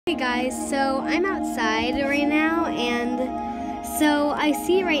Hey guys, so I'm outside right now, and so I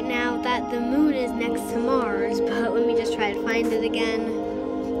see right now that the moon is next to Mars, but let me just try to find it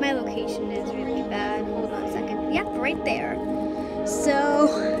again. My location is really bad. Hold on a second. Yep, right there.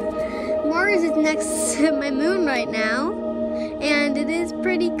 So Mars is next to my moon right now, and it is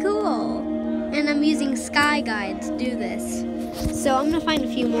pretty cool. And I'm using Sky Guide to do this. So I'm gonna find a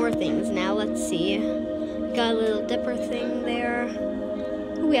few more things now. Let's see. Got a little dipper thing there.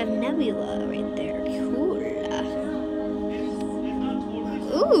 We have nebula right there. Cool.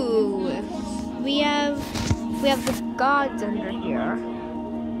 Ooh. We have the gods under here.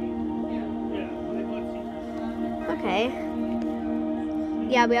 Okay.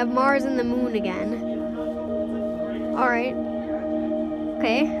 Yeah, we have Mars and the moon again. Alright.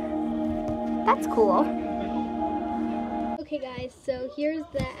 Okay. That's cool. Okay guys, so here's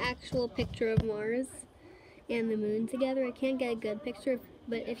the actual picture of Mars and the moon together. I can't get a good picture,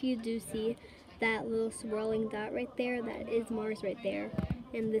 but if you do see that little swirling dot right there, that is Mars right there.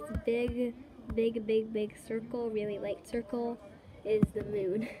 And this big circle, really light circle, is the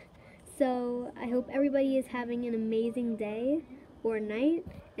moon. So I hope everybody is having an amazing day or night,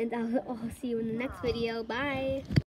 and I'll see you in the next video. Bye!